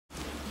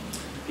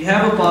you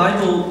have a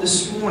Bible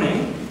this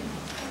morning,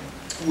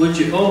 would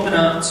you open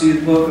up to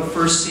the book of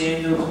 1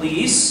 Samuel,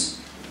 please?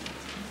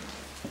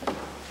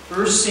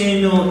 1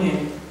 Samuel,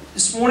 and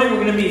this morning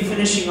we're going to be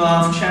finishing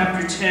off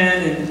chapter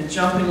 10 and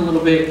jumping a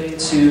little bit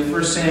into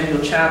 1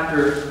 Samuel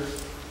chapter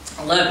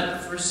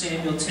 11. 1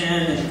 Samuel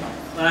 10 and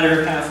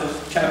latter half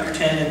of chapter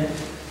 10, and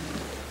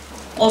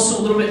also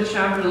a little bit of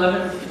chapter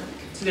 11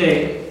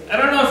 today. I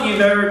don't know if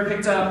you've ever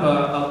picked up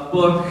a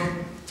book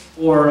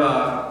or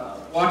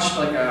watched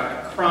like a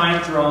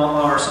crime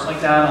drama or something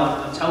like that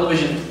on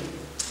television,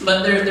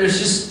 but there's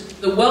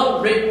just the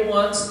well-written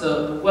ones,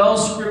 the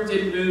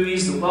well-scripted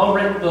movies, the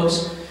well-written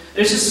books.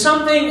 There's just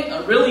something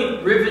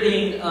really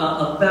riveting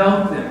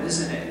about them,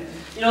 isn't it?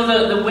 You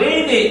know, the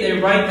way they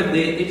write them,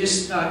 they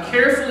just so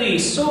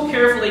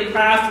carefully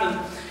craft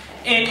them.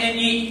 And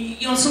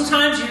you know,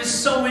 sometimes you're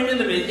just so into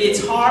them,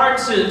 it's hard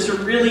to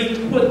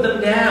really put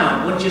them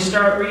down once you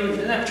start reading.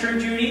 Isn't that true,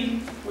 Judy?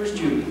 Where's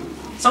Judy?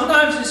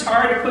 Sometimes it's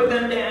hard to put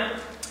them down.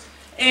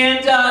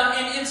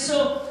 And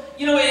so,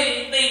 you know,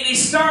 they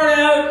start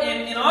out,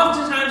 and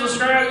oftentimes they'll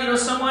start out, you know,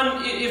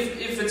 someone,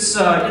 if it's,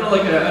 you know,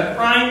 like a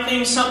crime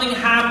thing, something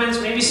happens,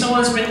 maybe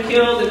someone's been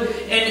killed,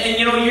 and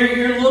you know,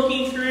 you're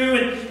looking through,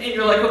 and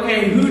you're like,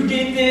 okay, who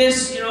did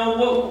this? You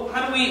know,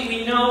 how do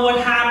we know what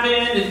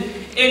happened?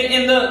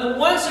 And the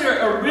ones that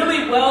are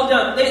really well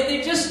done,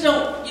 they just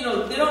don't, you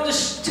know, they don't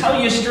just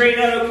tell you straight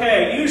out,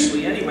 okay,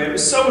 usually anyway, it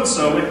was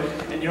so-and-so,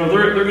 and you know,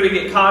 they're going to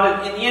get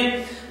caught in the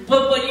end.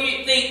 But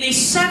they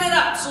set it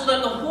up so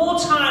that the whole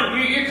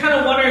time you're kind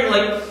of wondering,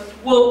 like,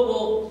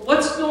 well,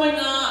 what's going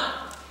on?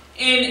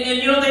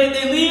 And you know,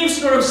 they leave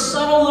sort of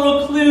subtle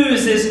little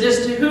clues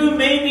as to who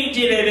maybe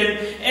did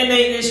it, and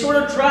they sort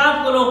of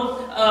drop little,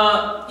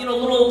 you know,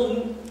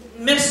 little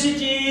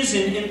messages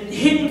and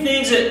hidden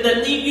things that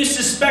leave you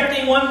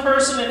suspecting one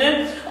person, and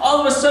then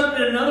all of a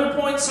sudden at another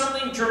point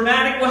something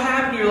dramatic will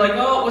happen. You're like,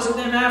 oh, it wasn't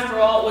them after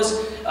all. It was,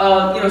 you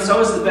know, it's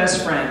always the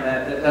best friend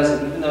that does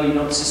it, even though you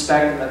don't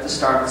suspect them at the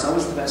start. It's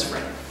always the best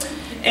friend.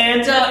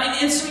 And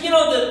so, you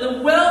know,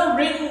 the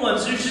well-written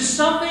ones, there's just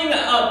something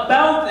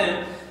about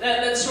them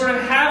that sort of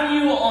have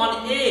you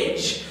on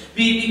edge.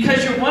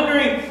 Because you're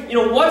wondering, you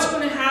know, what's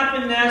going to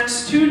happen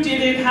next? Who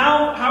did it?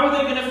 How are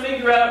they going to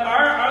figure out?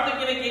 Are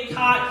they going to get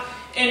caught?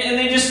 And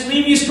they just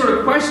leave you sort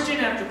of question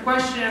after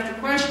question after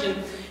question.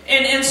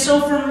 And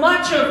so for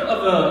much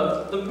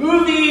of the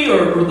movie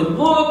or the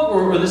book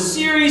or the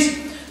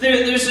series,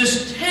 there's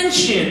this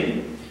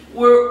tension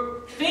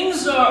where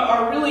things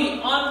are really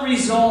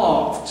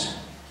unresolved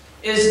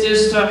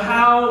as to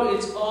how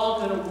it's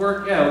all going to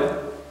work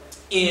out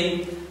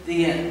in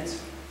the end.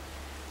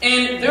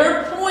 And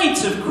their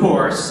point, of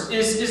course,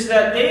 is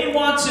that they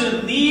want to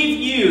leave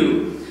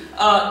you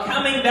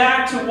coming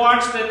back to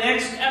watch the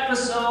next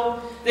episode.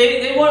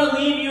 They want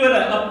to leave you at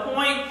a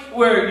point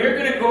where you're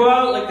going to go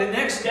out like the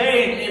next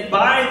day and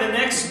buy the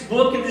next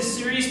book in this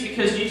series,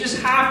 because you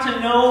just have to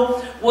know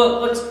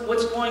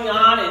what's going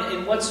on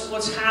and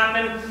what's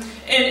happened.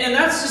 And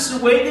that's just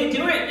the way they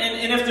do it.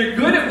 And if they're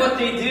good at what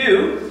they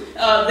do,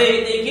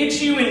 they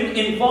get you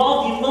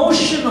involved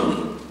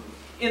emotionally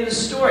in the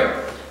story.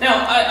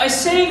 Now, I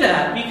say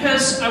that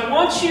because I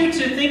want you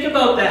to think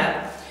about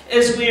that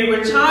as we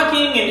were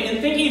talking and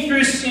thinking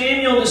through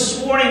Samuel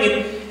this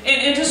morning,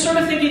 and just sort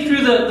of thinking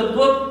through the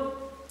book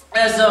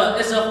as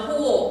a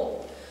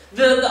whole.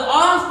 The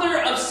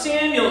author of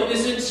Samuel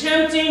is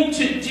attempting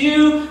to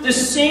do the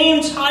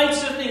same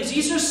types of things.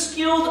 These are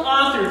skilled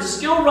authors,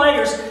 skilled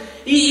writers.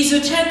 He's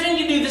attempting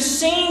to do the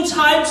same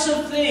types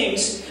of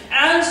things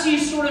as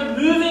he's sort of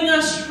moving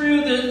us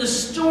through the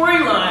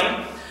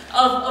storyline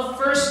of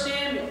 1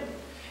 Samuel.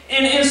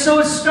 And so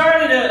it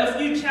started a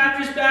few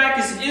chapters back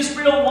as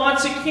Israel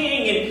wants a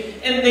king,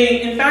 and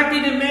in fact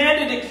they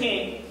demanded a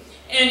king.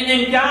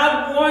 And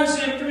God warns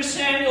them through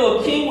Samuel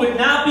a king would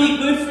not be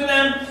good for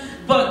them,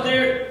 but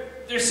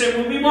they're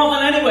saying, well, we want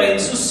one anyway. And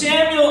so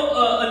Samuel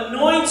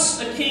anoints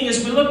a king,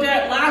 as we looked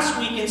at last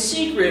week in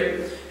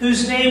secret,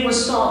 whose name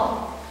was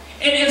Saul.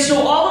 And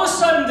so all of a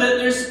sudden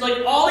there's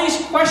like all these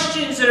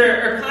questions that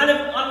are kind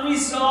of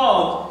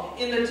unresolved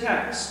in the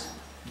text.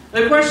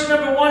 The question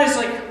number one is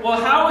like,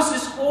 well, how is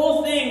this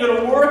whole thing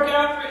going to work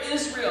out for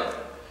Israel?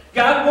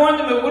 God warned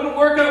them it wouldn't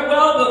work out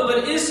well,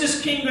 but is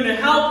this king going to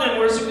help them,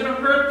 or is it going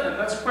to hurt them?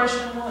 That's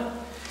question one.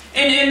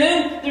 And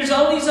then there's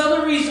all these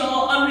other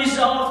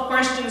unresolved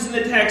questions in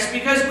the text,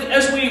 because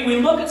as we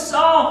look at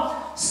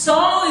Saul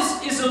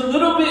is a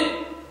little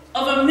bit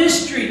of a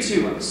mystery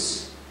to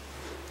us.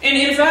 And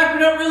in fact,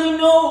 we don't really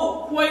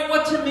know quite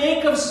what to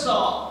make of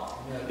Saul.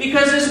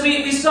 Because as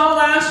we saw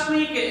last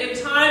week, at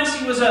times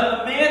he was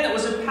a man that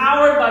was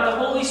empowered by the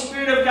Holy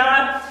Spirit of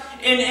God,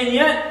 and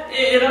yet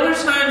at other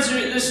times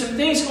there's some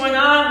things going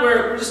on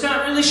where we're just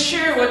not really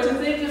sure what to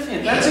think of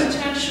him. That's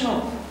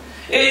intentional.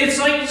 It's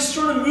like he's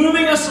sort of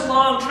moving us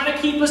along, trying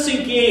to keep us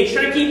engaged,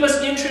 trying to keep us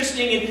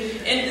interesting,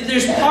 and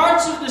there's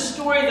parts of the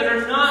story that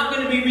are not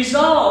going to be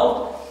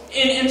resolved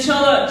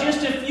until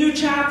just a few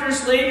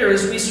chapters later,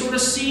 as we sort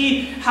of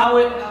see how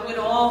it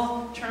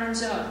all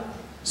turns out.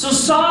 So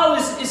Saul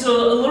is a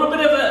little bit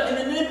of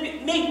an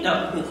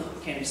enigma.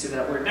 can't even say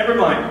that word. Never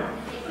mind.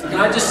 Can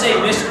I just say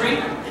mystery?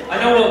 I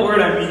know what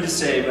word I mean to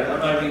say, but I'm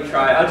not even going to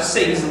try. I'll just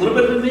say he's a little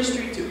bit of a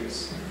mystery to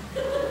us.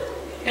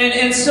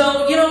 And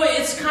so, you know,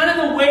 it's kind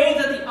of the way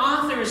that the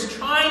author is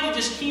trying to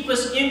just keep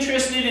us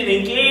interested and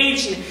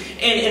engaged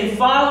and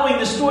following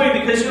the story,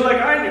 because you're like,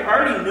 I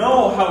already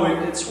know how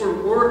it sort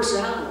of works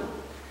out.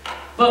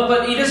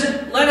 But he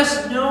doesn't let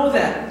us know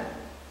that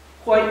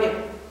quite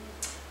yet.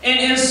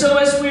 And so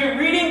as we're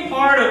reading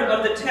part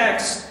of the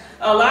text,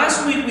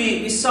 last week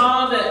we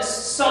saw that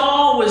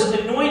Saul was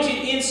anointed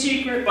in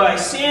secret by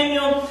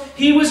Samuel.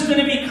 He was going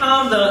to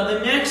become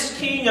the next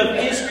king of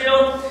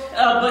Israel,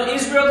 but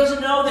Israel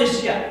doesn't know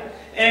this yet.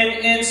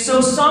 And so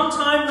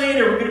sometime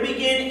later, we're going to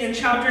begin in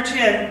chapter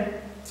 10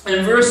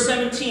 and verse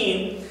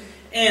 17.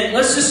 And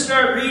let's just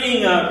start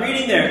reading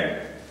there.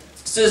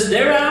 It says,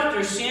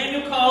 "Thereafter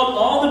Samuel called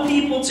all the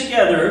people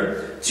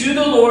together to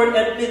the Lord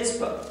at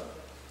Mizpah.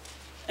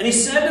 And he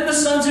said to the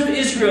sons of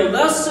Israel,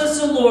 Thus says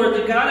the Lord,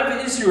 the God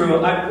of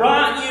Israel, I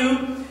brought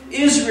you,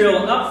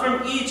 Israel, up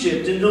from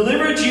Egypt, and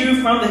delivered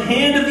you from the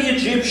hand of the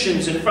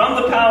Egyptians, and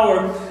from the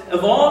power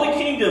of all the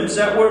kingdoms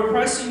that were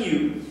oppressing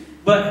you.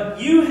 But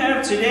you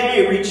have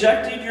today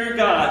rejected your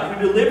God,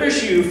 who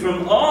delivers you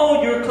from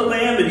all your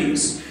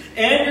calamities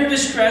and your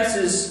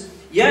distresses.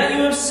 Yet you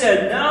have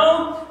said,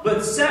 No,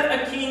 but set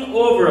a king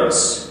over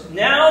us.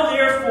 Now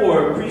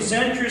therefore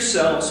present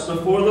yourselves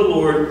before the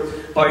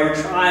Lord by your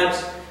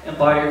tribes and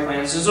by your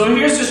clans." And so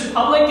here's this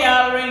public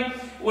gathering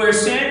where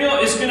Samuel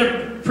is going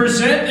to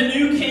present the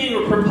new king,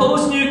 or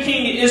propose new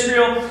king to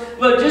Israel.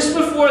 But just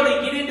before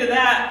they get into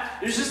that,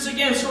 there's just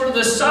again sort of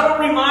the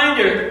subtle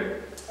reminder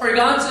where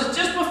God says,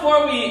 just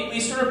before we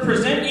sort of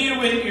present you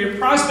with your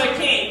prospect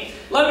king,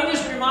 let me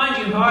just remind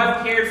you how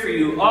I've cared for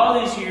you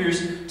all these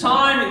years,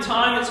 time and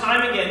time and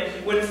time again.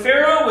 When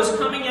Pharaoh was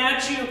coming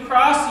at you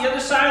across the other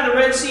side of the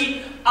Red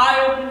Sea,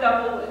 I opened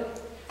up a way.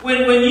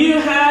 When you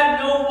had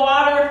no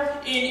water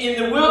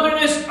in the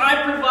wilderness,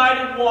 I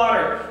provided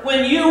water.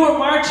 When you were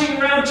marching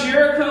around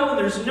Jericho and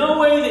there's no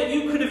way that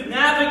you could have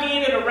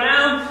navigated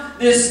around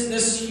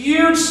this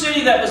huge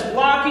city that was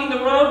blocking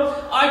the road,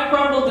 I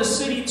crumbled the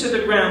city to the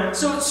ground.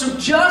 So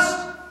just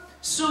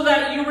so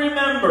that you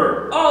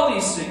remember all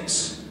these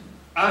things,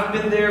 I've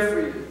been there for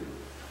you.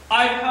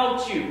 I've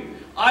helped you.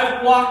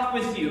 I've walked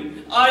with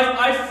you.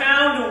 I've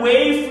found a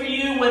way for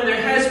you when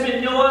there has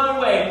been no other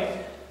way.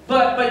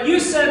 But you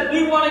said,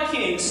 we want a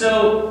king,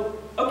 so,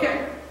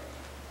 okay,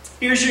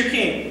 here's your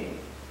king.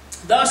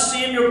 Thus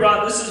Samuel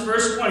brought, this is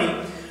verse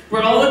 20,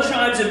 brought all the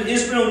tribes of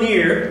Israel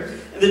near,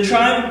 and the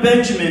tribe of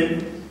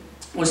Benjamin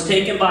was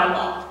taken by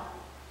lot.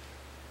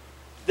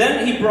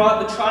 Then he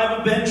brought the tribe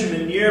of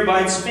Benjamin near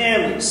by its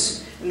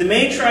families, and the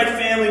Matrite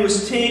family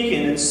was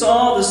taken, and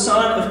Saul the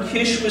son of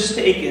Kish was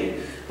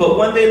taken. But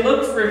when they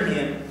looked for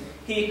him,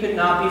 he could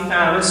not be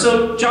found. And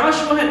so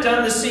Joshua had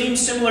done the same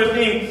similar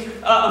thing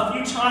a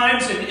few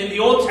times in the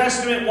Old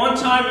Testament. One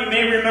time, you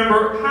may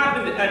remember,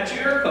 happened at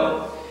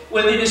Jericho,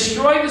 when they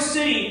destroyed the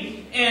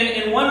city,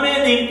 and one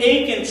man named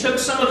Achan took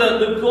some of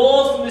the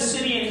gold from the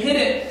city and hid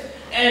it.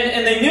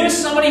 And they knew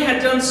somebody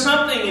had done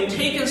something and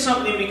taken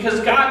something because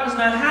God was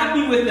not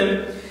happy with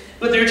them.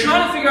 But they're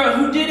trying to figure out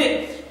who did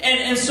it.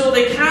 And so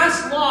they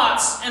cast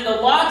lots, and the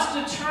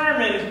lots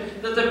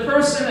determined that the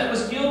person that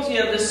was guilty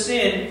of the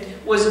sin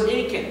was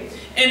Achan.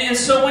 And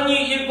so when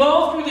you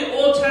go through the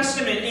Old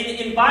Testament,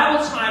 in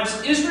Bible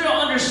times, Israel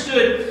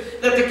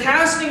understood that the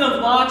casting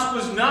of lots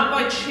was not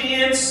by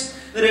chance,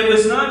 that it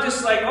was not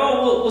just like,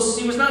 oh, we'll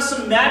see, it was not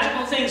some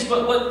magical things,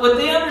 but what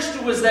they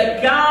understood was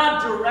that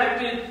God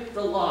directed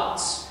the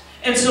lots.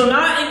 And so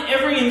not in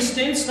every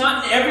instance,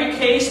 not in every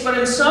case, but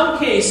in some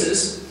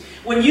cases,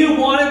 when you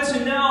wanted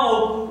to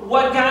know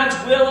what God's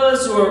will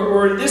is,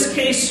 or in this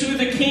case, who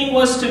the king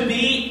was to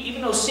be,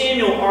 even though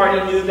Samuel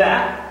already knew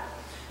that,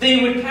 they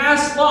would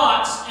cast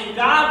lots, and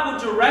God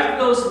would direct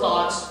those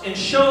lots and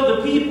show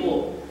the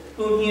people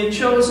whom he had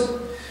chosen.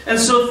 And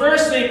so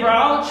first they brought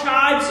all the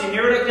tribes, they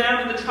narrowed it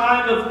down to the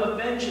tribe of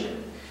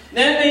Benjamin.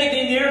 Then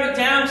they narrowed it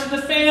down to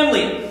the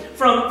family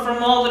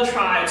from all the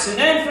tribes. And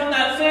then from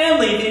that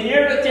family, they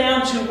narrowed it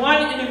down to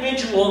one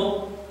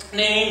individual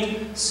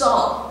named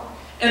Saul.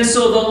 And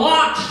so the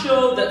lot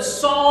showed that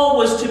Saul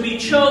was to be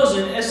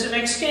chosen as the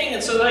next king.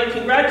 And so they're like,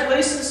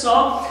 congratulations,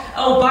 Saul.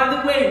 Oh, by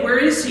the way, where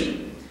is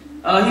he?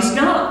 He's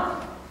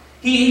gone.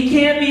 He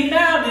can't be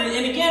found.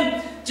 And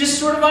again, just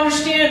sort of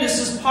understand this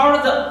is part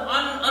of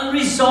the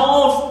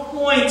unresolved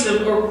points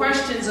or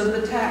questions of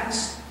the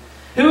text.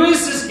 Who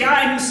is this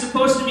guy who's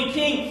supposed to be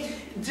king?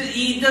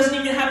 He doesn't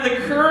even have the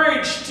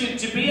courage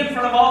to be in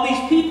front of all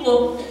these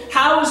people.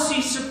 How is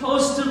he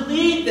supposed to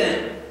lead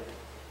them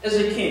as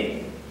a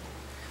king?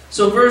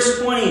 So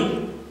verse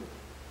 20.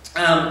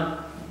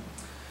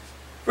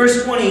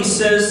 Verse 20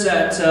 says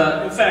that,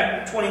 in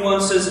fact,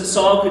 21 says that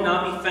Saul could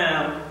not be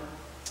found.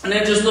 And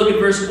then just look at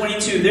verse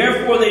 22.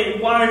 Therefore they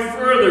inquired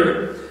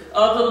further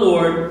of the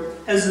Lord,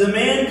 has the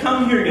man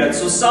come here yet?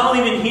 So Saul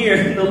even here,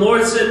 and the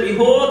Lord said,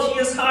 behold, he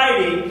is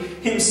hiding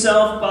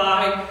himself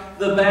by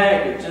the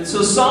baggage. And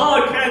so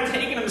Saul had kind of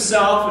taken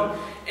himself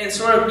and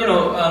sort of,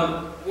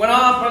 went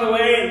off on the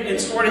way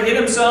and sort of hid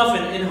himself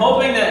and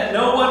hoping that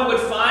no one would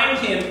find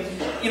him,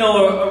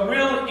 a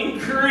real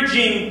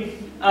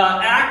encouraging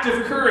act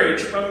of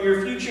courage from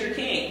your future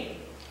king.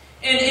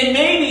 And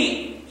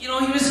maybe, he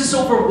was just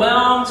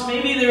overwhelmed.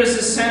 Maybe there was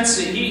a sense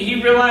that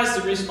he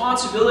realized the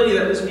responsibility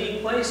that was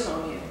being placed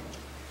on him.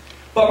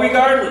 But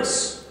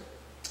regardless,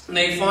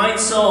 they find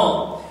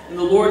Saul, and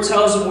the Lord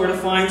tells them where to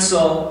find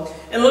Saul.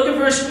 And look at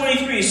verse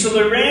 23. So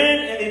they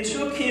ran and they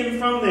took him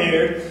from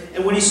there.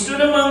 And when he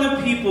stood among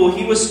the people,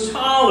 he was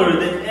taller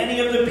than any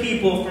of the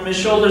people from his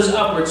shoulders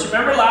upwards.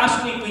 Remember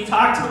last week we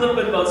talked a little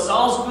bit about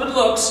Saul's good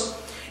looks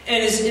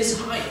and his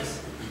height.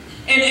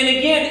 And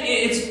again,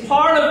 it's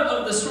part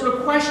of the sort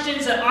of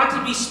questions that ought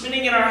to be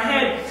spinning in our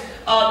head.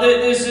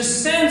 There's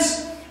this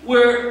sense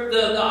where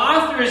the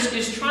author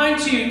is trying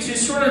to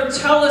sort of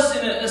tell us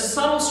in a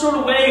subtle sort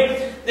of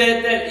way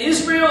that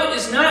Israel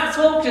is not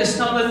focused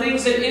on the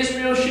things that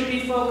Israel should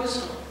be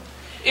focused on.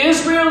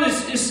 Israel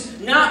is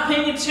not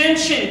paying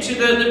attention to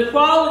the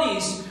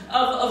qualities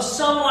of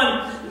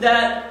someone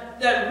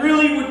that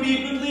really would be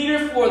a good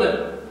leader for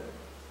them.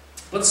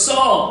 But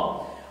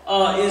Saul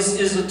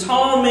is a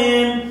tall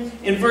man.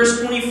 In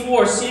verse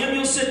 24,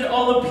 Samuel said to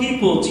all the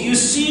people, "Do you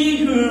see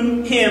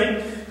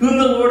him whom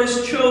the Lord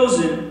has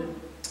chosen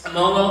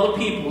among all the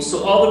people?"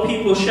 So all the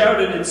people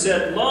shouted and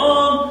said,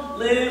 "Long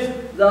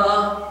live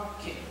the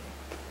king."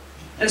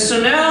 And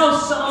so now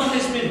Saul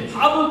has been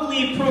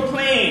publicly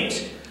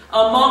proclaimed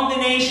among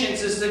the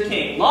nations as the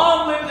king.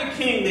 "Long live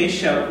the king," they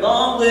shout.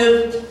 "Long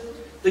live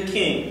the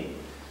king."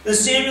 Then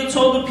Samuel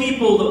told the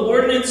people the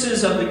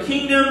ordinances of the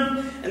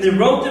kingdom, and they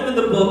wrote them in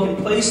the book and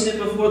placed it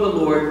before the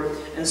Lord.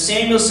 And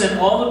Samuel sent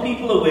all the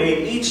people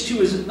away, each to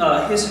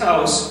his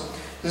house.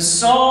 And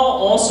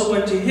Saul also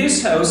went to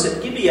his house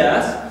at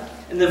Gibeath,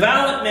 and the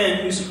valiant men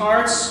whose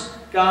hearts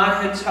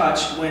God had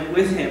touched went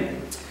with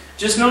him.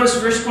 Just notice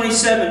verse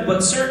 27.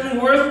 But certain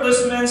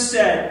worthless men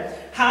said,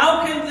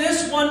 "How can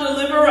this one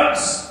deliver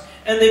us?"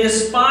 And they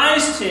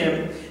despised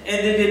him,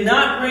 and they did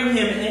not bring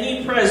him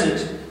any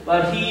present,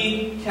 but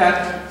he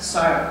kept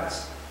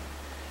silence.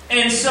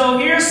 And so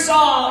here's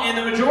Saul, and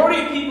the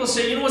majority of people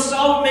say,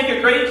 Saul would make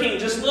a great king.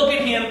 Just look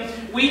at him.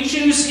 We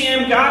choose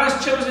him. God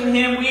has chosen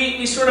him.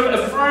 We sort of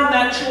affirm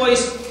that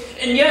choice.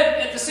 And yet,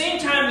 at the same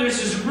time,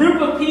 there's this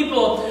group of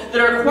people that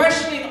are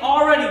questioning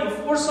already,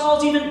 before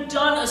Saul's even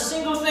done a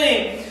single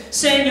thing,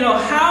 saying,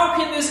 how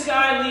can this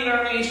guy lead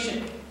our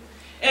nation?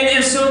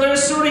 And so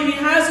there's he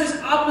has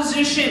this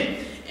opposition.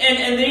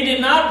 And they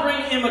did not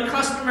bring him a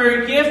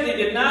customary gift. They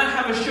did not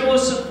have a show of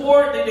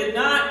support. They did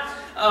not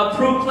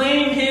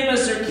proclaim him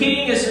as their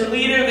king, as their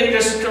leader. They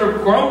just sort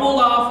of grumbled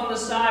off on the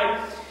side.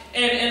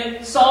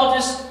 And Saul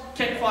just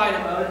kept quiet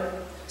about it.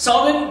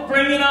 Saul didn't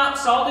bring it up.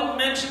 Saul didn't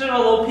mention it,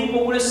 although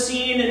people would have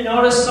seen and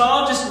noticed.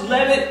 Saul just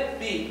let it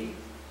be.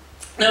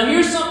 Now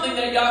here's something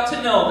that you ought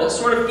to know that's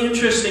sort of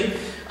interesting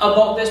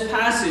about this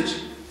passage.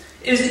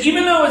 Is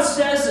even though it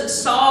says that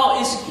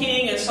Saul is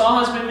king and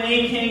Saul has been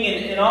made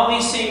king and all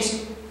these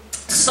things,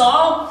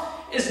 Saul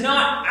has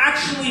not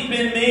actually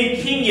been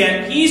made king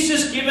yet. He's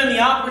just given the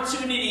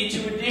opportunity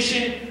to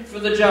audition for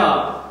the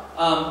job.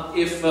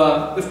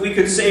 If we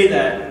could say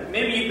that.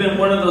 Maybe you've been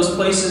one of those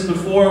places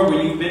before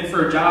where you've been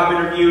for a job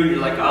interview and you're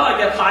like, "Oh,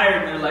 I got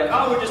hired." And they're like,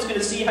 "Oh, we're just going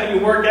to see how you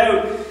work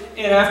out.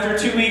 And after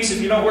 2 weeks,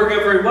 if you don't work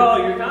out very well,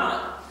 you're gone."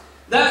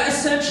 That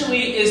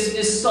essentially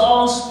is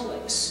Saul's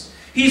place.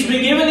 He's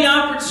been given the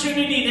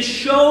opportunity to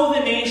show the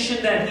nation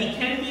that he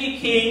can be a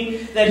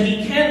king, that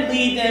he can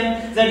lead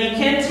them, that he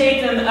can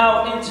take them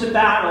out into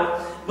battle.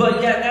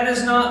 But yet that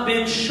has not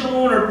been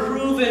shown or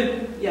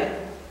proven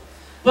yet.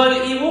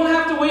 But he won't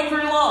have to wait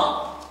very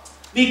long.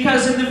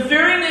 Because in the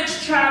very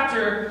next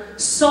chapter,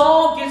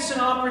 Saul gets an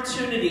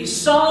opportunity.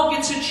 Saul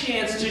gets a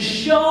chance to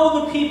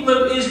show the people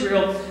of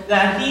Israel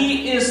that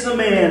he is the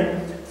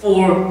man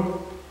for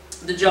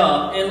the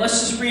job. And let's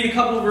just read a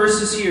couple of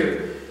verses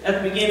here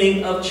at the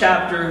beginning of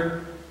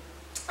chapter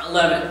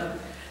 11.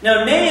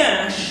 Now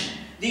Nahash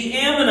the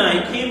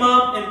Ammonite came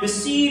up and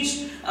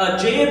besieged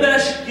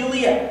Jabesh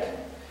Gilead.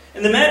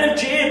 And the men of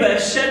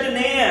Jabesh said to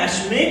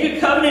Nahash, "Make a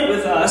covenant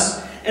with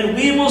us, and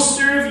we will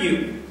serve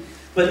you."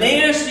 But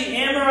Nahash the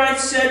Amorite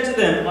said to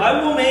them,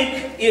 "I will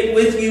make it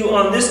with you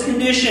on this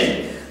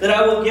condition, that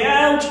I will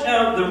gouge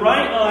out the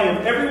right eye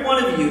of every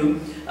one of you.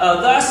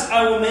 Thus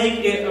I will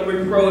make it a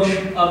reproach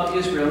of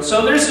Israel."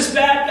 So there's this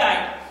bad guy,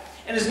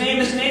 and his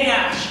name is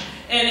Nahash.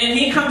 And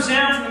he comes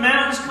down from the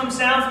mountains, comes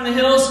down from the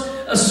hills,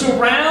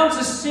 surrounds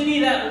a city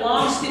that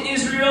belongs to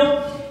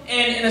Israel,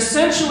 and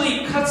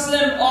essentially cuts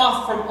them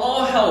off from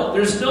all help.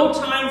 There's no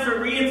time for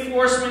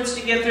reinforcements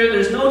to get there.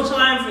 There's no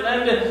time for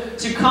them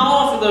to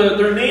call for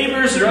their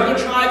neighbors or other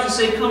tribes and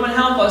say, "Come and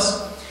help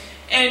us."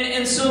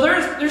 And so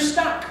they're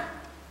stuck.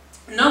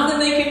 Nothing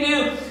they can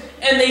do.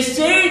 And they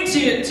say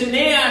to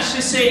Nahash,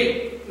 they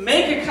say,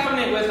 "Make a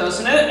covenant with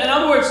us." In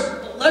other words,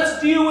 let's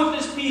deal with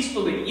this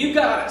peacefully. You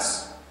got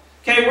us.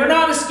 Okay, we're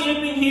not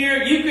escaping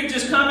here. You could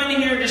just come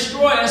in here and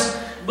destroy us.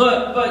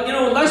 But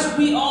lest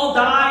we all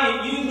die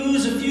and you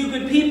lose a few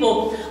good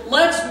people,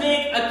 let's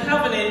make a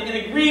covenant, an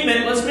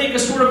agreement. Let's make a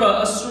sort of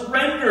a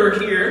surrender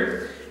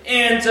here.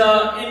 And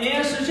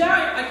Naash says,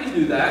 yeah, I can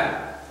do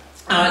that.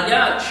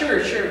 Yeah, sure.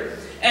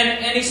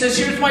 And he says,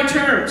 here's my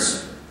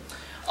terms.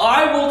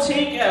 I will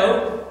take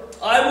out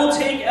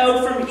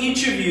from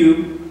each of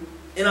you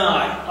an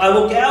eye. I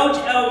will gouge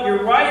out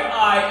your right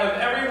eye of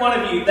every one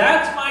of you.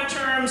 That's my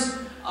terms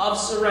of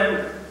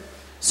surrender.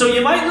 So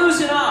you might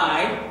lose an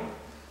eye,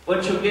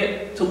 but you'll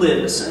get to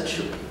live,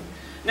 essentially.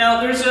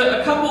 Now, there's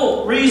a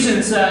couple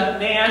reasons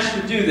that Naash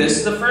would do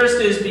this. The first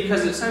is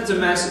because it sends a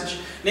message.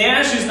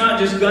 Naash is not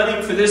just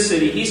gunning for this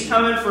city. He's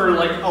coming for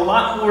like a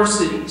lot more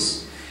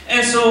cities.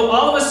 And so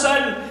all of a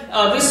sudden,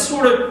 this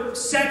sort of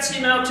sets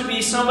him out to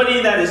be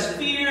somebody that is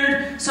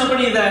feared,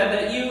 somebody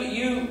that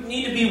you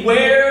need to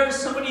beware of,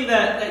 somebody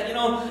that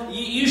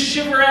you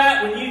shiver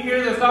at when you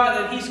hear the thought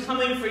that he's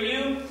coming for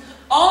you.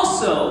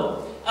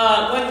 Also,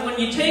 when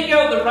you take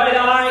out the right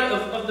eye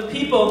of the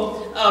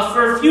people,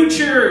 for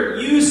future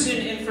use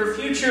and for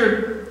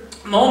future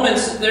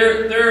moments,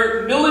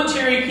 their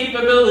military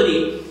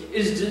capability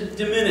is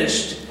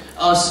diminished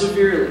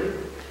severely.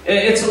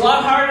 It's a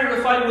lot harder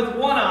to fight with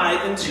one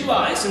eye than two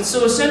eyes. And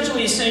so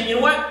essentially he's saying, you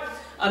know what?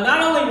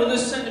 Not only will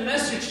this send a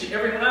message to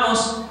everyone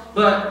else,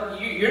 but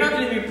you're not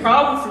going to be a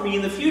problem for me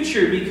in the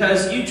future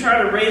because you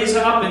try to raise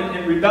up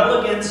and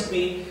rebel against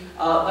me.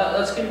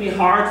 That's going to be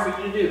hard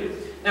for you to do.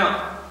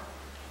 Now,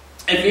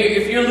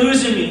 if you're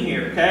losing me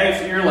here, okay?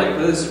 If you're like,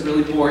 oh, this is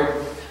really boring.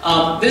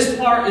 This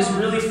part is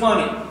really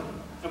funny.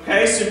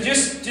 Okay, so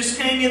just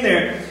hang in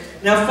there.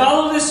 Now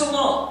follow this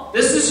along.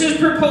 This is his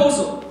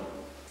proposal.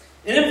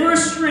 And in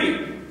verse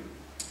 3,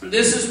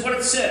 this is what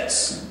it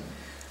says.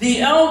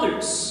 The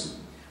elders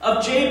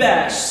of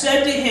Jabesh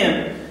said to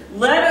him,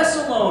 let us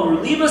alone,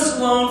 or leave us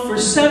alone for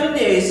 7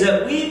 days,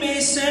 that we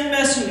may send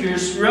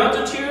messengers throughout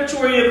the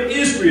territory of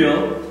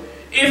Israel.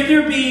 If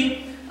there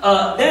be,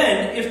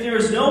 then, if there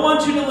is no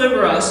one to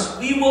deliver us,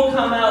 we will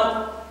come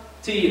out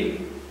to you.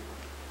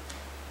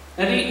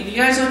 Now, do you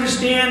guys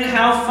understand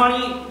how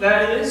funny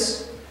that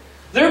is?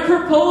 Their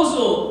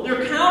proposal,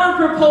 their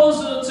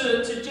counter-proposal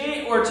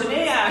to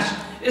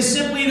Naash is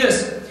simply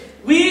this.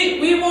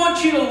 We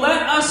want you to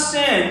let us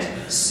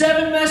send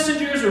 7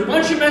 messengers or a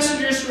bunch of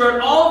messengers throughout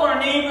all of our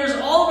neighbors,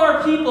 all of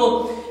our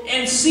people,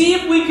 and see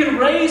if we can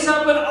raise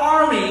up an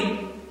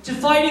army to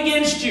fight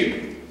against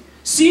you.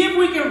 See if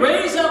we can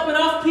raise up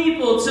enough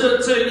people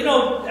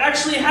to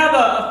actually have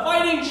a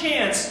fighting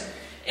chance.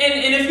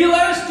 And if you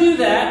let us do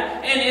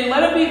that, and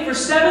let it be for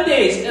 7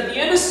 days, at the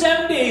end of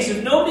 7 days,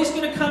 if nobody's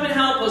going to come and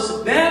help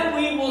us, then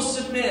we will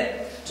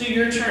submit to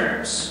your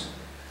terms.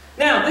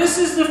 Now, this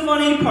is the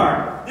funny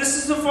part.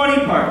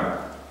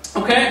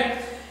 Okay?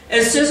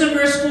 It says in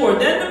verse 4,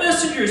 then the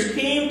messengers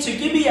came to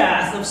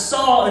Gibeath of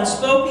Saul and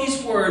spoke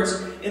these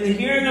words in the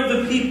hearing of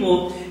the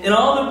people, and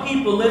all the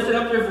people lifted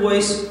up their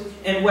voice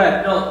and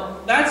wept.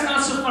 No, that's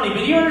not so funny,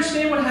 but you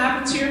understand what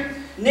happens here?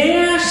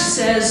 Naash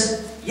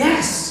says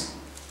yes.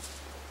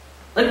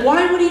 Like,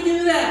 why would he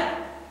do that?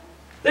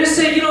 They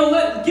say,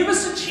 give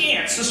us a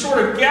chance to sort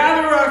of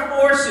gather our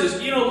forces.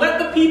 Let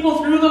the people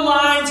through the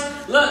lines.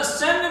 Let us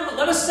send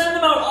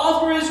them out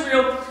all through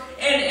Israel.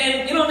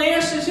 And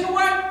Naash says, you know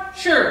what?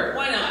 Sure,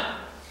 why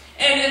not?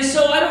 And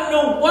so I don't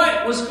know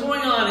what was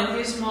going on in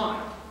his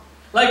mind.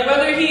 Like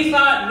whether he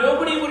thought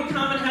nobody would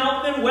come and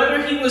help him,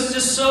 whether he was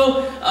just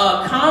so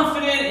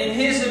confident in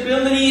his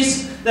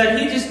abilities that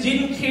he just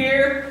didn't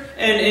care.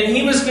 And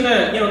he was going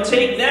to,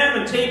 take them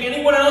and take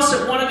anyone else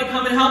that wanted to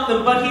come and help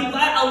them. But he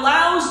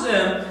allows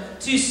them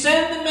to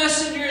send the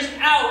messengers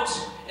out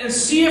and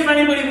see if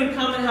anybody would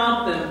come and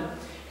help them.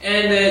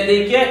 And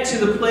they get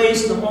to the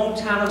place, the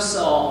hometown of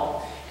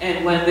Saul.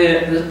 And when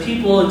the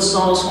people in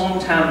Saul's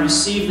hometown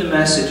receive the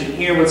message and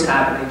hear what's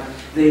happening,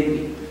 they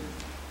weep.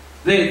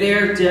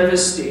 They're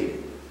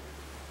devastated.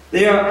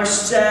 They are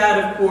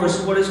sad, of course,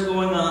 what is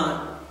going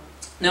on.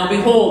 Now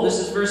behold, this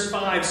is verse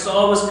 5.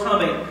 Saul was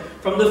coming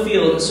from the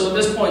field. So at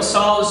this point,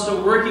 Saul is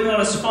still working on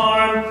his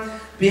farm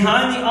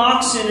behind the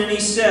oxen, and he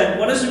said,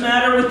 what is the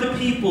matter with the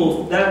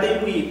people that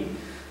they weep?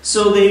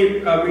 So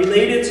they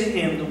related to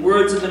him the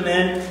words of the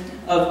men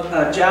of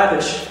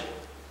Jabesh.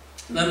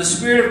 Then the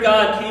Spirit of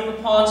God came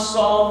upon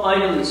Saul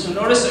mightily. So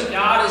notice that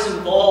God is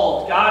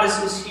involved. God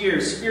is here.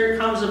 Spirit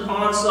comes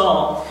upon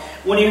Saul.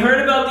 When he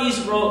heard about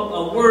these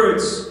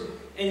words,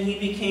 and he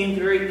became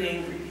very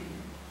angry.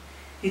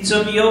 He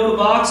took a yoke of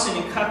oxen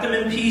and cut them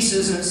in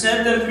pieces and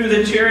sent them through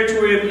the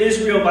territory of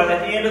Israel by the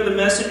hand of the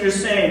messenger,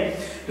 saying,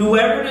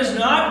 whoever does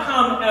not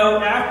come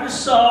out after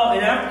Saul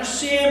and after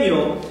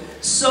Samuel,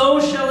 so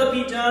shall it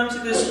be done to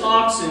this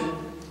oxen.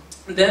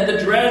 Then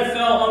the dread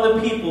fell on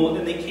the people,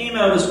 and they came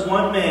out as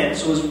one man,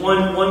 so as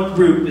one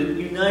group,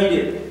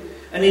 united.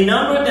 And he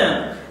numbered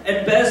them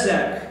at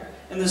Bezek,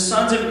 and the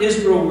sons of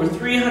Israel were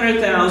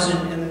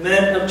 300,000, and the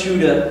men of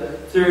Judah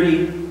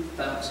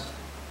 30,000.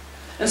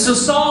 And so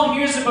Saul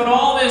hears about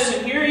all this,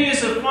 and here he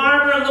is, a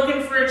farmer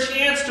looking for a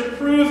chance to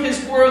prove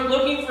his worth,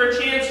 looking for a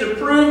chance to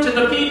prove to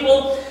the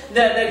people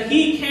that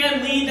he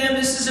can lead them.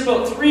 This is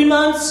about 3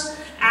 months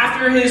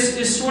after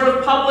his sort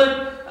of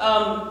public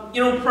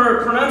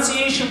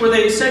pronunciation where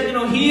they said,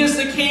 he is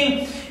the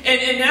king.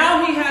 And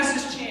now he has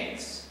his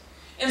chance.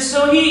 And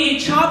so he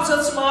chops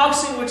up some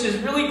oxen, which is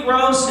really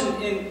gross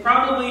and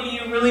probably to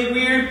you really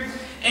weird.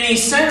 And he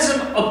sends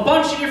them a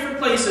bunch of different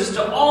places,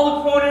 to all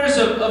the corners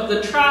of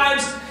the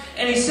tribes.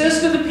 And he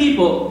says to the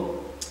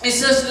people, he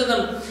says to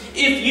them,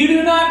 if you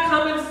do not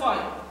come and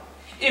fight,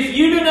 if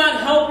you do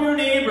not help your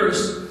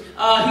neighbors,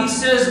 he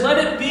says, let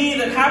it be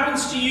that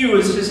happens to you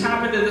as has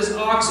happened to this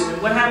oxen.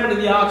 And what happened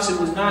to the oxen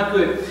was not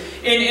good.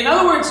 In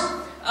other words,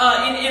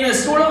 in a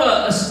sort of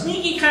a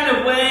sneaky kind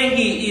of way,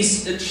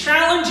 he's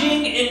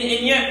challenging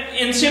and yet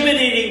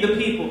intimidating the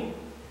people.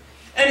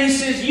 And he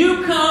says,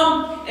 you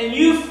come and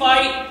you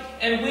fight,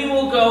 and we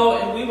will go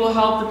and we will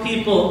help the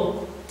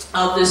people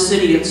of this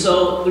city. And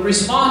so the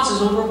response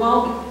is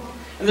overwhelming.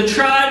 And the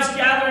tribes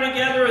gather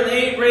together and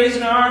they raise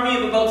an army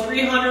of about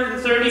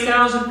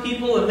 330,000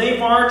 people, and they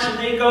march and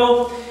they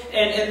go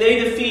and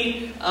they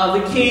defeat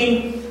the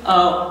king,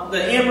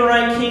 the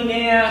Amorite king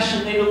Nahash,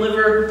 and they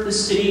deliver the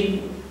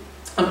city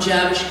of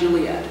Jabesh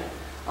Gilead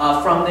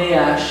from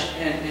Nahash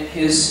and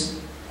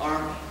his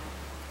army.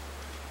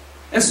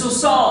 And so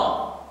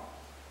Saul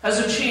has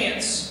a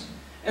chance.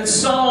 And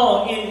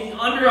Saul,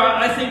 under,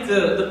 I think,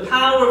 the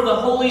power of the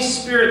Holy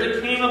Spirit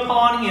that came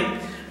upon him,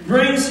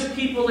 brings the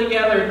people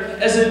together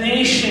as a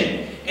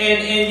nation.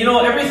 And you know,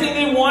 everything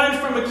they wanted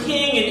from a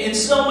king in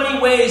so many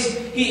ways,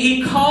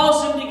 he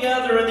calls them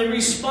together, and they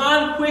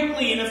respond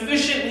quickly and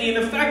efficiently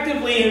and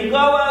effectively and go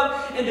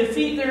out and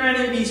defeat their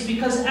enemies.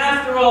 Because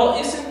after all,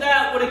 isn't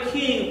that what a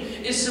king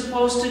is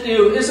supposed to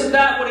do? Isn't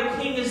that what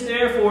a king is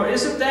there for?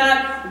 Isn't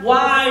that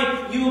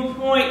why you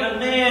appoint a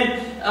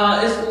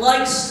man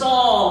like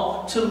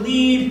Saul to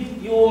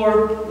lead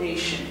your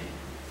nation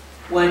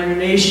when your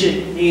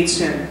nation needs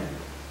him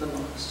the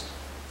most?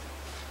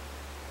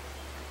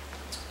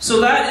 So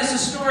that is the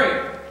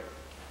story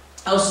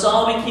how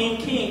Saul became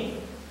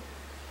king.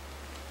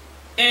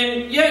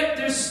 And yet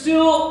there's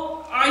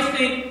still, I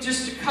think,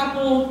 just a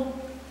couple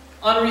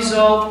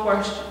unresolved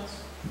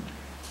questions.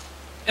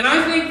 And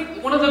I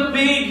think one of the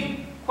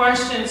big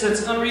questions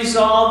that's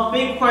unresolved,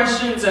 big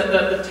questions that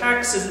the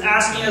text is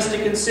asking us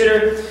to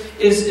consider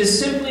is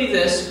simply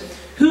this: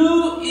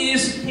 who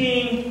is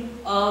king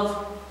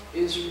of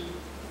Israel?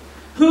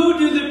 Who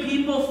do the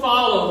people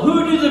follow?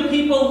 Who do the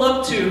people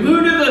look to?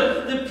 Who do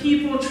the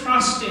people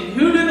trust in?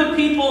 Who do the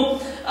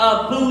people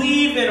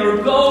believe in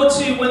or go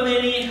to when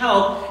they need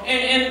help?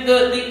 And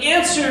the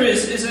answer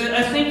is,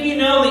 I think you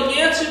know, the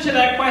answer to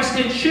that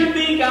question should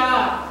be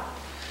God.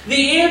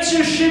 The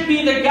answer should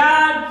be the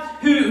God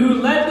who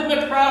led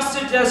them across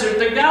the desert,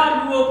 the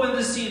God who opened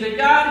the sea, the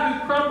God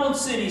who crumbled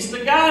cities,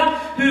 the God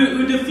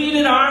who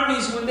defeated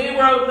armies when they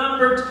were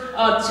outnumbered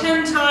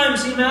 10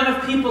 times the amount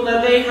of people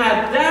that they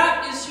had.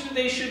 That is who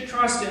they should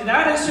trust in.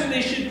 That is who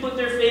they should put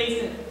their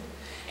faith in.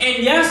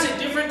 And yes, at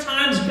different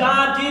times,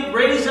 God did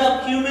raise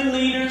up human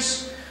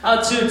leaders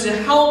to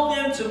help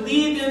them, to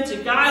lead them, to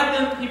guide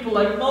them. People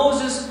like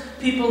Moses,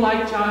 people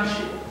like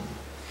Joshua.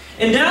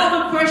 And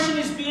now the question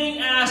is being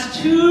asked,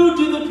 who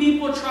do the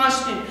people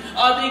trust in?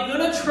 Are they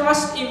going to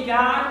trust in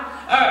God?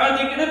 Are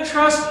they going to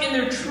trust in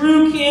their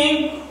true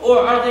king? Or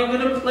are they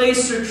going to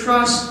place their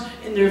trust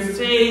in their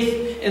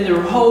faith and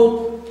their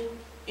hope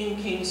in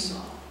King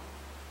Saul?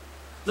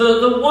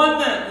 The one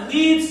that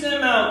leads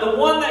them out, the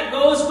one that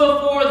goes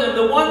before them,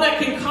 the one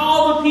that can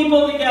call the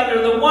people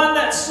together, the one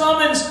that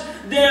summons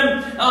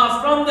them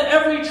from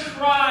every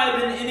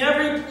tribe and in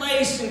every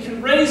place and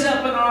can raise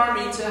up an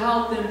army to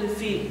help them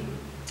defeat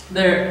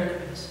their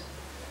enemies.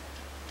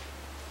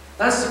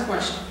 That's the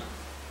question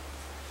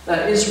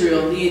that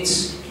Israel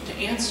needs to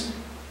answer.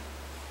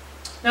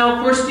 Now,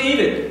 of course,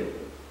 David,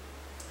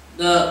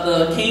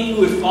 the king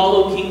who would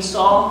follow King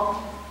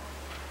Saul,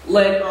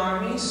 led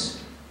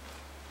armies.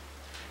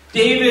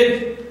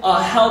 David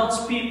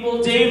helped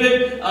people.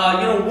 David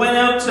went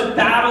out to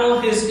battle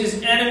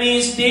his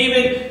enemies.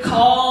 David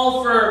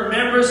called for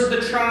members of the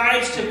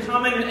tribes to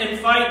come in and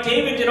fight.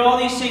 David did all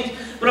these things.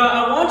 But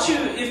I want you,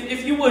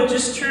 if you would,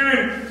 just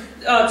turn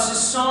to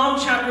Psalm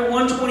chapter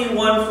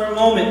 121 for a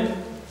moment.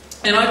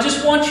 And I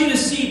just want you to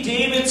see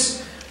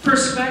David's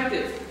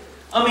perspective.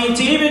 I mean,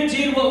 David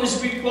did what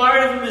was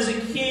required of him as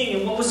a king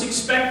and what was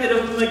expected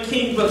of him as a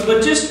king. But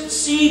just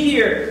see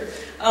here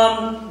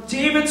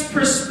David's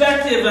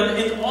perspective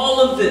in all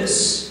of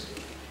this.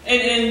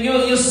 And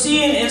you'll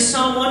see in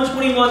Psalm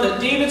 121 that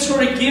David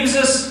sort of gives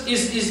us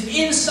his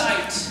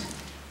insight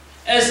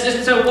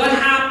as to what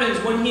happens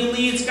when he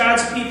leads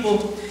God's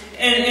people.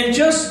 And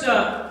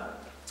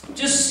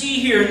just see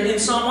here in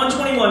Psalm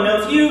 121.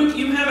 Now, if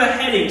you have a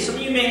heading, some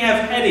of you may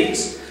have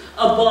headings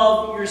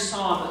above your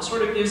psalm that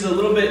sort of gives a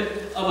little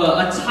bit of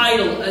a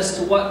title as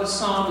to what the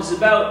psalm is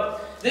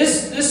about.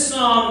 This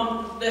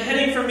psalm, the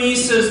heading for me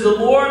says, "The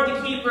Lord,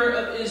 the Keeper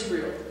of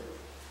Israel."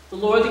 The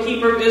Lord, the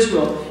Keeper of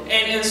Israel.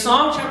 And in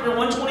Psalm chapter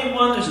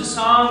 121, there's a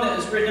song that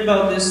is written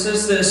about this. It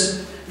says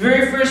this,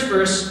 very first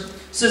verse,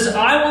 says,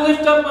 "I will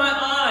lift up my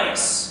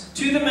eyes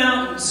to the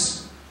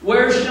mountains.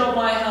 Where shall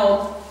my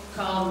help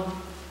come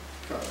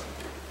from?"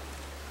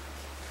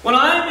 When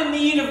I am in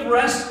need of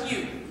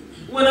rescue,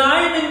 when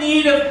I am in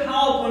need of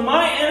help, when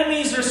my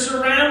enemies are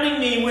surrounding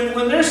me,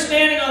 when they're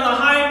standing on the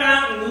high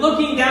mountain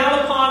looking down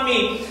upon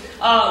me.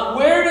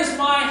 Where does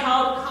my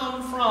help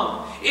come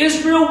from?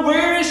 Israel,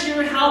 where does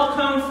your help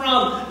come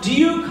from? Do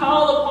you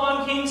call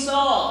upon King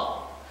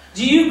Saul?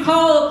 Do you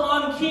call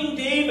upon King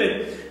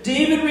David?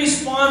 David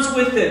responds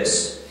with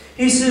this.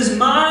 He says,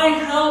 my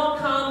help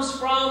comes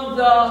from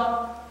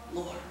the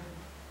Lord.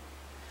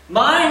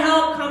 My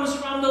help comes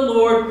from the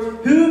Lord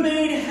who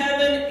made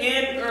heaven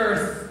and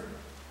earth.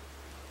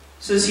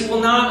 Says he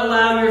will not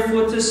allow your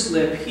foot to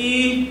slip.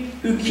 He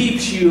who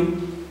keeps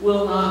you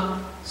will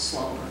not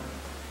slumber.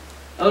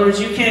 In other words,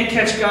 you can't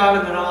catch God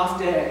on an off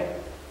day.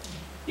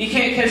 You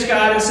can't catch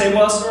God and say,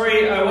 well,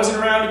 sorry, I wasn't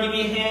around to give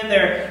you a hand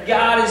there.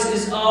 God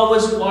is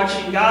always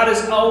watching. God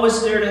is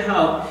always there to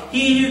help.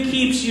 He who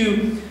keeps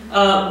you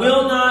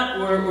will not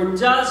or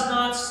does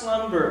not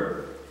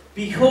slumber.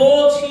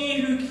 Behold,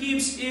 he who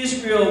keeps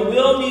Israel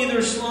will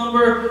neither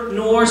slumber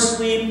nor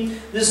sleep.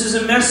 This is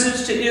a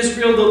message to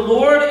Israel. The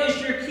Lord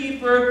is your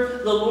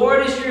keeper. The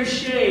Lord is your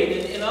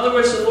shade. In other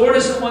words, the Lord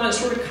is the one that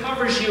sort of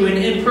covers you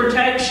and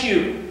protects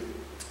you.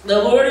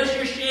 The Lord is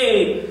your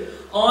shade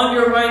on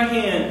your right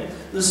hand.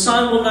 The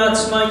sun will not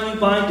smite you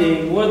by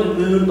day, nor the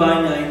moon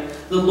by night.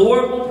 The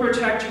Lord will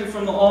protect you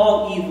from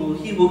all evil.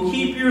 He will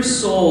keep your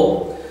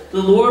soul.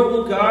 The Lord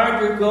will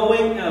guard your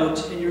going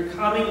out and your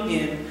coming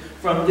in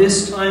from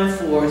this time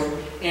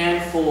forth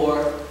and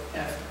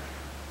forever.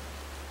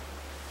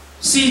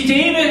 See,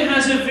 David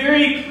has a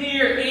very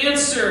clear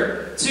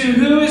answer to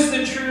who is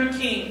the true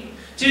king,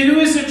 to who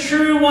is the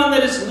true one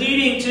that is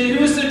leading, to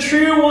who is the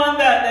true one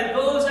that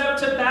goes out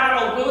to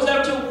battle, goes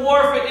out to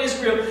war for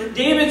Israel.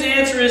 David's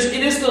answer is,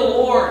 it is the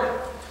Lord.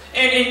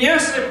 And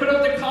yes, I put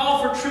out the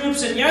call for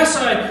troops, and yes,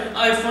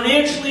 I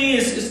financially,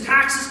 as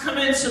taxes come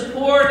in,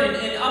 support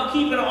and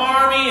upkeep an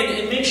army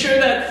and make sure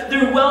that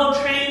they're well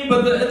trained.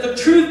 But the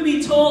truth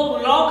be told,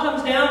 when it all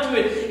comes down to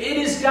it, it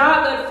is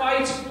God that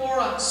fights for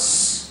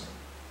us.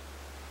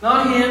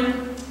 Not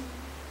him,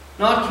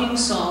 not King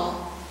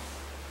Saul,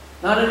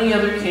 not any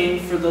other king,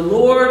 for the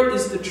Lord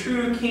is the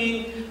true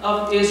king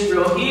of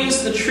Israel. He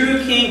is the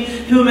true king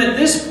whom at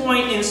this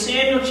point in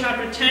Samuel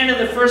chapter 10 and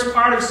the first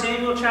part of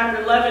Samuel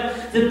chapter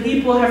 11, the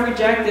people have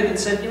rejected and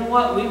said, you know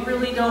what, we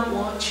really don't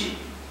want you.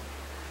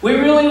 We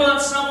really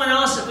want someone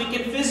else that we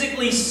can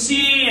physically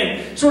see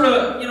and sort of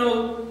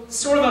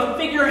a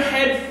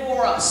figurehead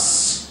for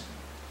us.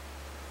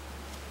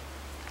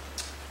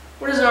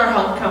 Where does our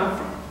help come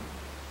from?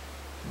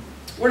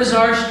 Where does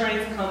our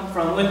strength come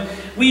from? When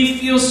we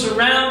feel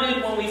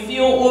surrounded, when we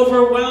feel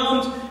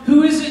overwhelmed,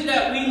 who is it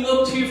that we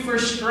look to for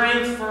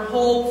strength, for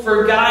hope,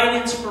 for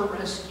guidance, for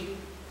rescue?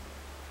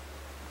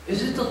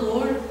 Is it the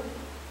Lord?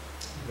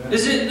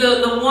 Is it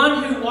the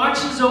one who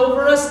watches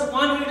over us, the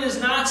one who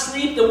does not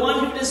sleep, the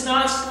one who does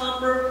not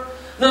slumber,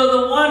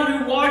 the one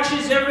who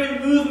watches every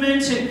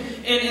movement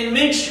and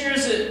makes sure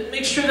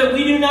that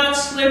we do not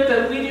slip,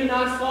 that we do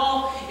not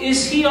fall?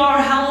 Is he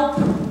our help?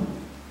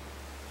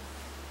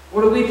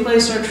 Or do we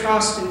place our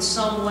trust in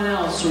someone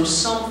else or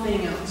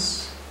something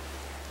else?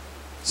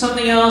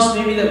 Something else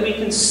maybe that we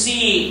can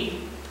see.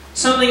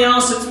 Something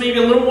else that's maybe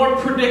a little more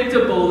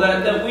predictable,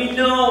 that we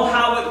know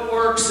how it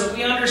works, that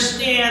we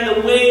understand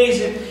the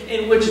ways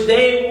in which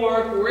they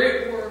work,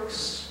 where it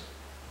works.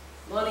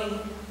 Money,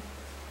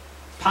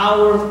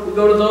 power. We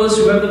go to those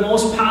who have the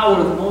most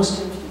power, the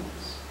most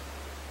influence.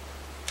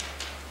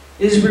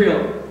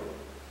 Israel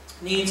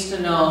needs to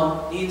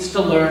know, needs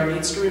to learn,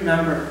 needs to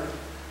remember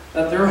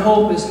that their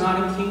hope is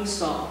not in King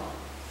Saul,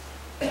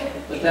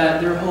 but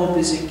that their hope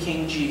is in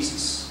King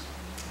Jesus.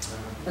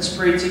 Let's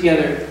pray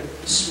together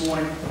this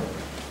morning.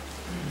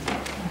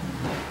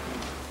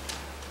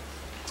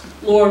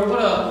 Lord, what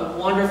a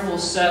wonderful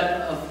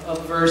set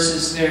of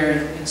verses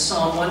there in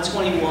Psalm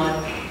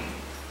 121.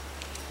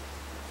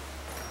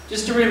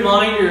 Just a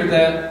reminder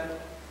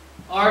that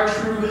our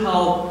true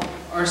help,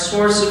 our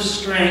source of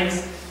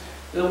strength,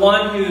 the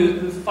one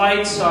who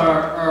fights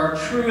our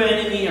true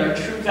enemy, our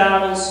true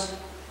battles,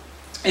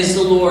 is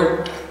the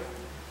Lord.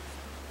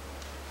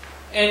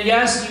 And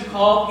yes, you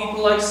call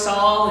people like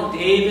Saul and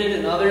David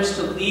and others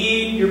to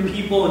lead your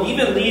people and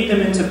even lead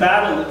them into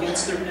battle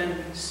against their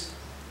enemies.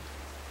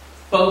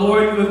 But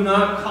Lord, you have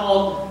not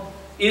called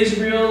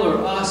Israel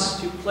or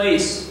us to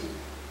place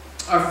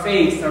our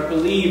faith, our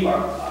belief,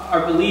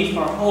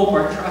 our hope,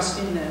 our trust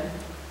in them.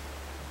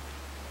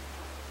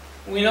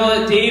 We know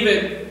that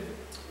David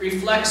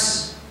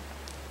reflects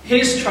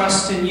his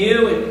trust in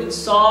you and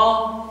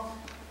Saul.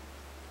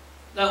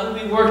 That will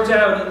be worked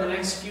out in the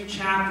next few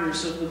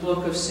chapters of the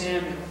book of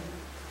Samuel.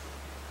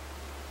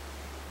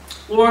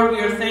 Lord, we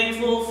are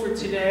thankful for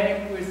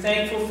today. We're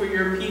thankful for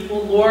your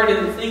people, Lord,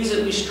 and the things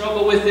that we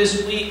struggle with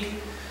this week,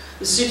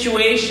 the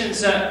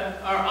situations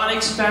that are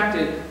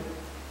unexpected.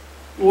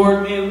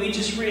 Lord, may we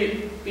just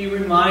be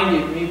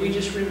reminded, may we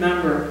just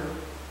remember,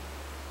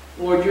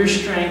 Lord, your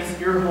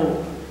strength, your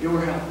hope, your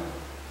help.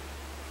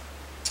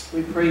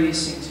 We pray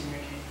these things in your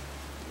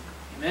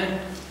name.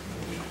 Amen.